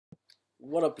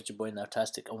What up, it's your boy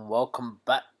Nowtastic, and welcome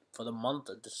back for the month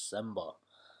of December.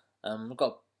 We've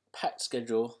got a packed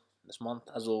schedule this month,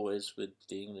 as always, with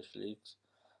the English leagues.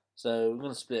 So we're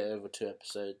going to split it over two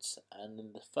episodes, and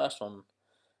in the first one,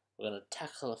 we're going to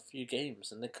tackle a few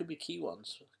games, and there could be key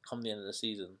ones come the end of the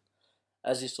season.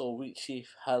 As you saw, Week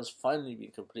Chief has finally been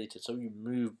completed, so we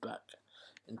move back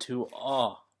into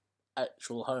our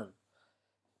actual home,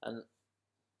 and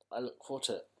I look forward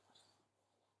to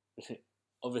it.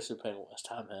 Obviously playing West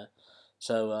Ham here,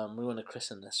 so we want to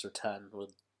christen this return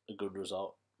with a good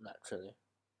result. Naturally,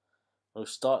 we'll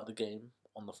start the game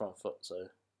on the front foot.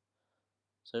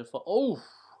 So far,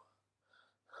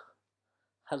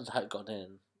 had that gone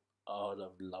in, I would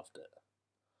have loved it.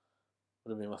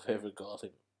 Would have been my favourite goal. I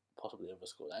think possibly ever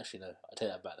scored. Actually, no, I take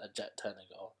that back. That Jack Turner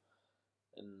goal,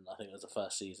 and I think it was the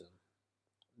first season.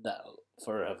 That'll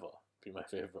forever be my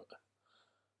favourite.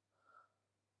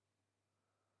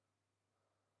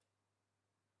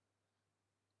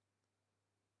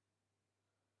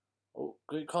 Oh,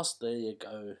 great cross. There you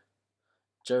go.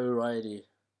 Joe Riley.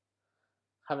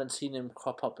 Haven't seen him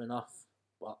crop up enough,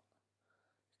 but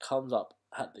comes up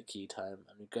at the key time,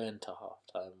 and we go into half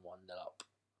time 1-0 up.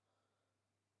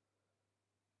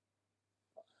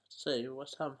 So,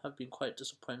 West Ham have been quite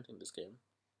disappointing this game.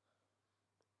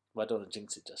 But I don't want to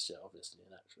jinx it just yet, obviously,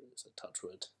 naturally, it's a touch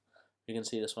wood. We can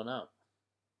see this one out.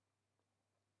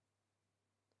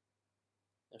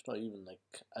 If not even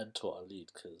add to our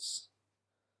lead, because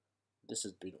this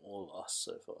has been all us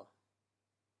so far.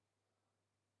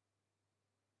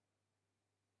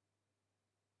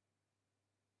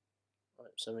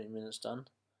 Right, 70 minutes done.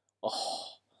 Oh,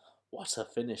 what a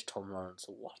finish, Tom Lawrence.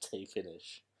 What a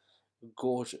finish.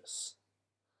 Gorgeous.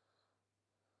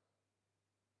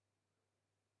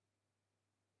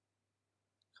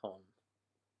 Come on.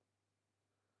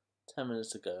 10 minutes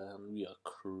to go, and we are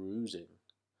cruising.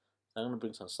 I'm going to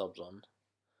bring some subs on.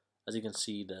 As you can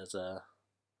see, there's a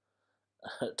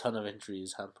ton of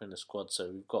injuries hampering the squad, so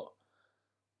we've got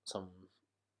some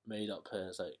made up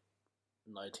players like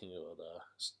Nightingale there.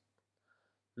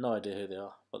 No idea who they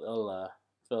are, but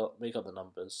they'll make up the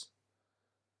numbers.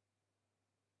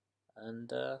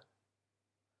 And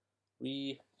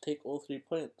we take all 3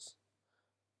 points.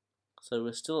 So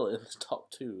we're still in the top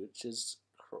 2, which is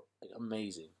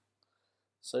amazing.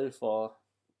 So far,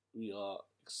 we are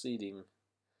exceeding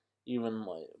even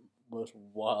my most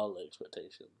wild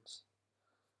expectations.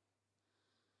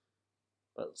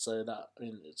 But so that,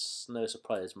 it's no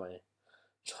surprise my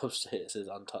job status is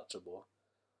untouchable.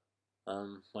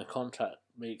 My contract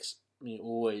makes me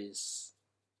always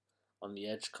on the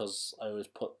edge because I always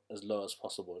put as low as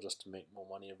possible just to make more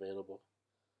money available.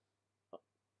 But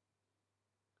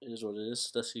it is what it is.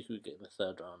 Let's see who we get in the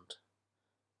third round.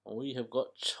 And we have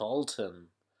got Charlton.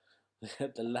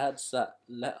 The lads that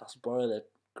let us borrow their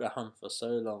ground for so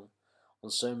long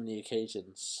on so many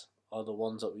occasions are the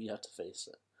ones that we have to face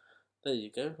it. There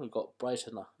you go. We've got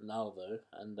Brighton now though,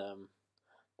 and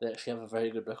they actually have a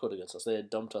very good record against us. They had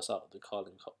dumped us out of the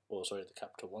Carling Cup, the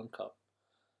Capital One Cup.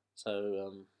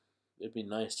 So it'd be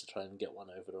nice to try and get one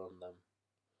over on them.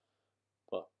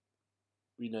 But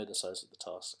we know the size of the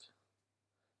task.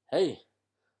 Hey,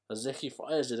 Zeki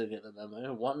Friars didn't get the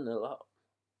memo. 1-0 up.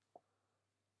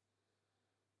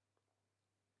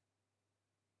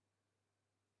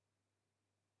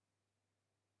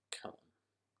 Come on,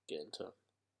 get into it.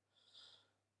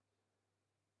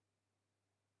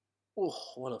 Oh,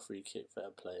 what a free kick. Fair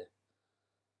play.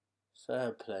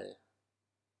 Fair play.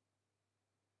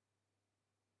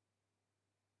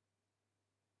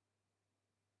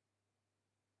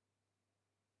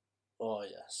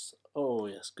 Oh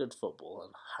yes, good football.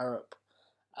 And Harrop,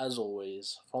 as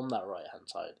always, from that right hand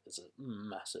side, is a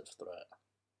massive threat.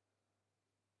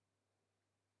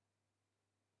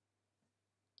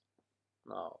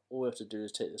 Now, all we have to do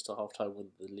is take this to half time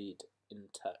with the lead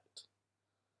intact.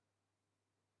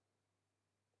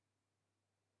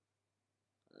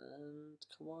 And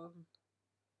come on.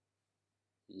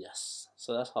 Yes,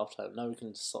 so that's half time. Now we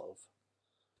can sort of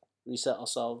reset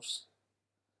ourselves,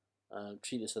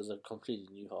 treat this as a completely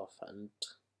new half, and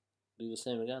do the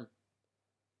same again.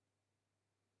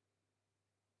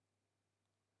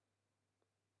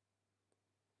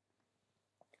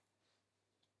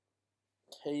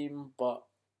 Tame but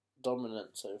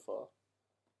dominant so far.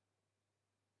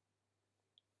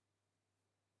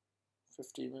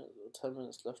 15 minutes or 10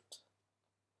 minutes left,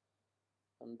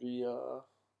 and we are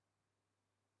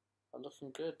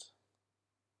looking good.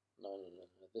 No,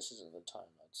 this isn't the time,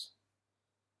 lads.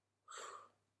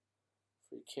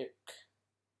 Free kick.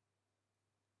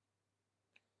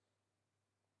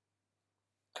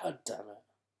 God damn it.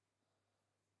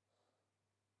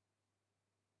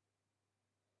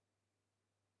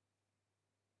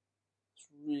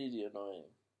 really annoying.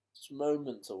 It's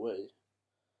moments away.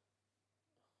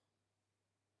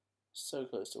 So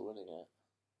close to winning it.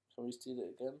 Can we steal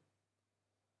it again?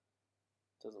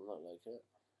 Doesn't look like it.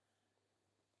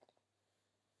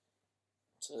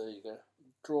 So there you go.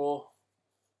 Draw.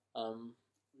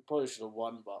 We probably should have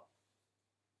won, but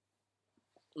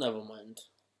never mind.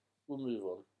 We'll move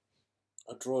on.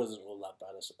 A draw isn't all that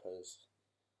bad, I suppose.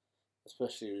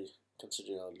 Especially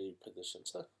considering our league position.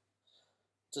 So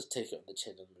just take it on the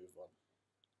chin and move on.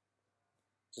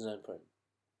 There's no point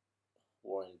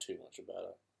worrying too much about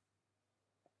it.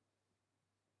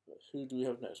 But who do we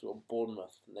have next? We've got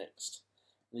Bournemouth next.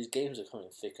 And these games are coming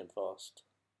thick and fast.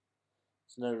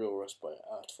 There's no real respite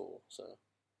at all, so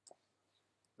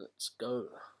let's go.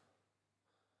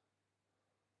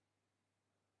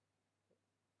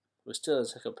 We're still in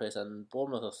second place and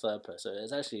Bournemouth are third place, so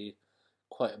it's actually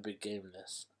quite a big game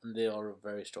this, and they are a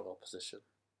very strong opposition.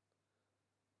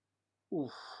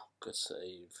 Oof, good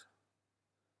save.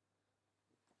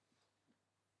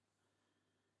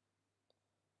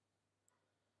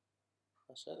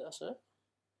 That's it.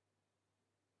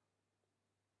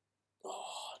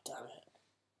 Oh, damn it.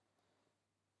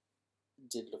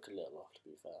 Did look a little off, to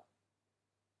be fair.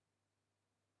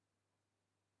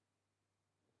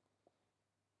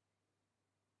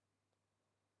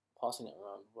 Passing it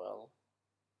around well,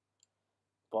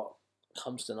 but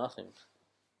comes to nothing.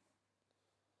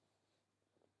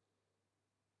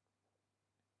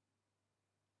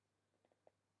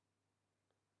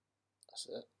 That's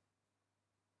it.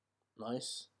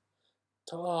 Nice.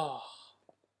 Oh,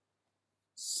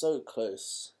 so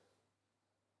close.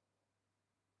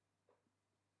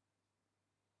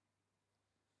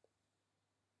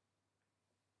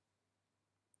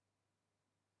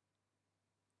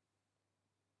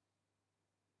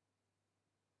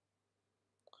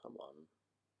 Come on.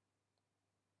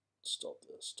 Stop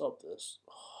this. Stop this.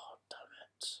 Oh, damn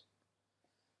it.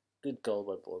 Good goal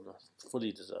by Bournemouth.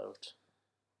 Fully deserved.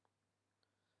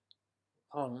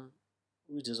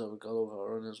 We deserve a goal of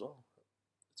our own as well.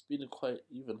 It's been a quite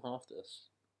even half this.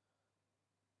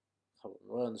 Come on,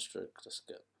 we're on the stroke. Let's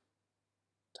get.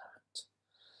 Damn it.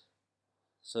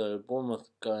 So Bournemouth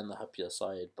go in the happier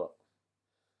side, but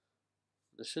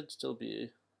there should still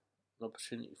be an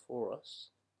opportunity for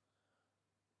us.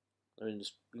 I mean,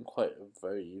 it's been quite a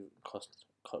very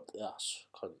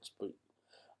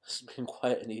It's been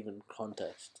quite an even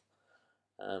contest.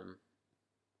 So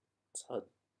I'd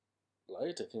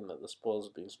like to think that the spoils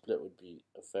being split would be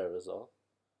a fair result,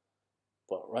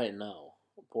 but right now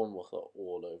Bournemouth are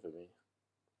all over me.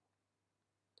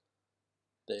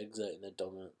 They're exerting their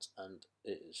dominance, and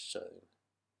it is showing.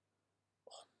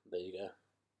 Oh, there you go.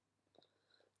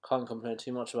 Can't complain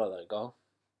too much about that goal.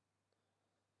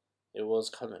 It was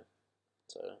coming,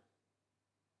 so.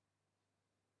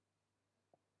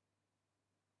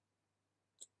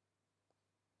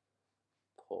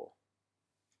 Poor.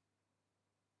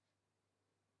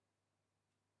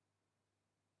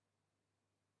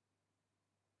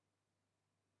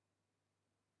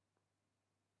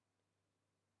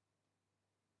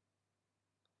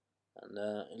 And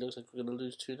it looks like we're going to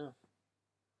lose 2-0.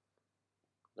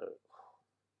 No.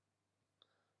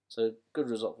 So, good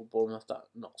result for Bournemouth. That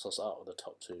knocks us out of the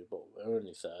top two, but we're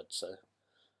only third, so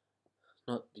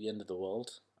not the end of the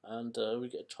world. And we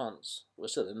get a chance. We're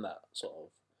still in that sort of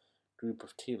group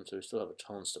of teams, so we still have a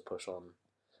chance to push on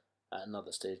at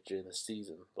another stage during the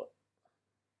season. But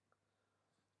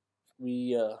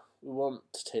we want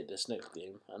to take this next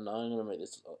game, and I'm going to make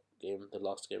this game the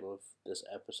last game of this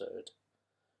episode.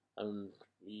 And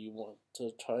we want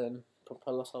to try and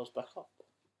propel ourselves back up.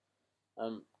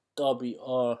 Derby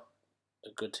are a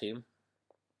good team.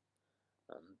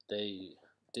 They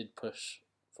did push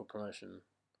for promotion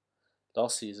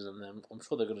last season, and then I'm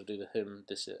sure they're going to do the home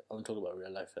this year. I'm talking about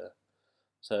real life here.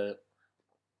 So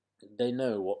they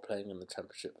know what playing in the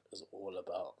Championship is all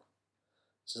about.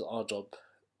 This is our job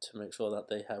to make sure that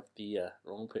they have the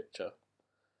wrong picture,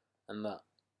 and that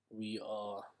we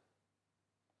are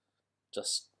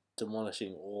just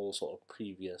demolishing all sort of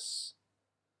previous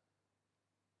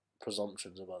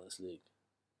presumptions about this league.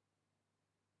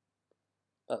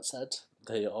 That said,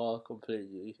 they are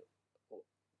completely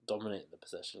dominating the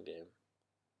possession game.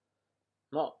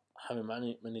 Not having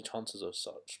many chances as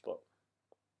such, but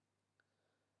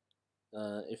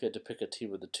if you had to pick a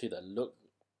team of the two that look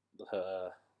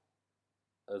the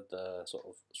sort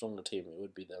of stronger team, it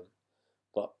would be them.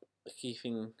 But the key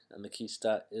thing and the key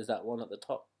stat is that one at the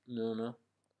top. No.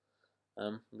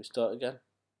 We start again.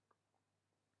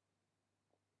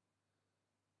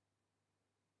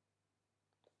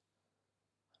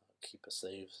 Keeper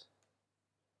saves.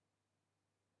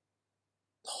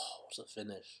 Oh, stops the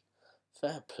finish.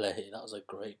 Fair play, that was a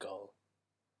great goal.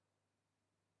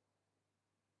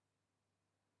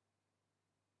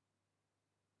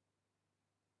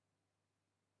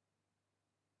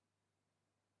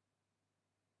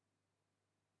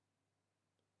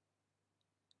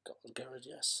 Garrett,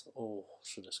 yes. Oh,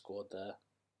 should have scored there.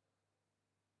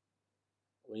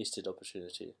 Wasted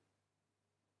opportunity.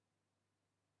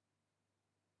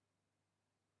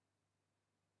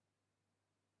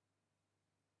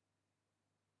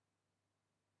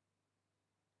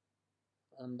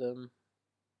 And I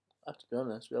have to be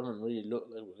honest, we haven't really looked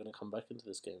like we're going to come back into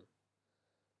this game.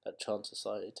 That chance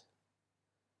aside,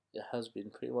 it has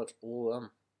been pretty much all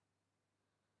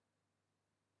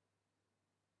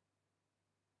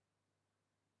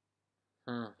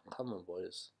come on,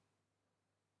 boys.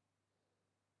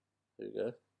 Here we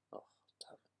go. Oh,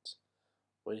 damn it.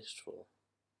 Wasteful.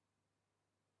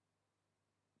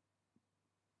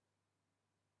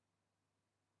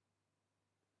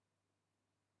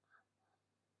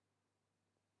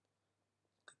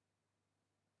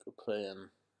 Good play, and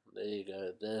there you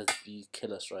go. There's the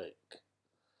killer strike.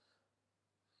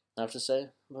 I have to say,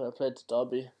 when I played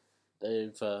Derby,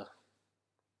 they've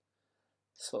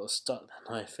sort of stuck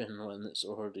the knife in when it's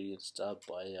already stabbed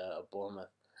by a Bournemouth,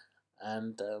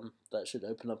 and that should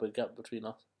open up a gap between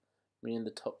us, me and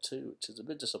the top two, which is a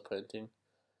bit disappointing,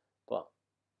 but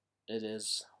it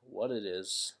is what it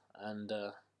is, and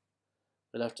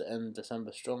we'll have to end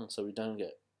December strong so we don't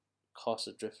get cast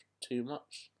adrift too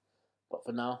much. But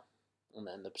for now, I'm going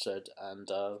to end the episode, and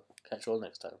catch you all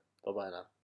next time. Bye bye now.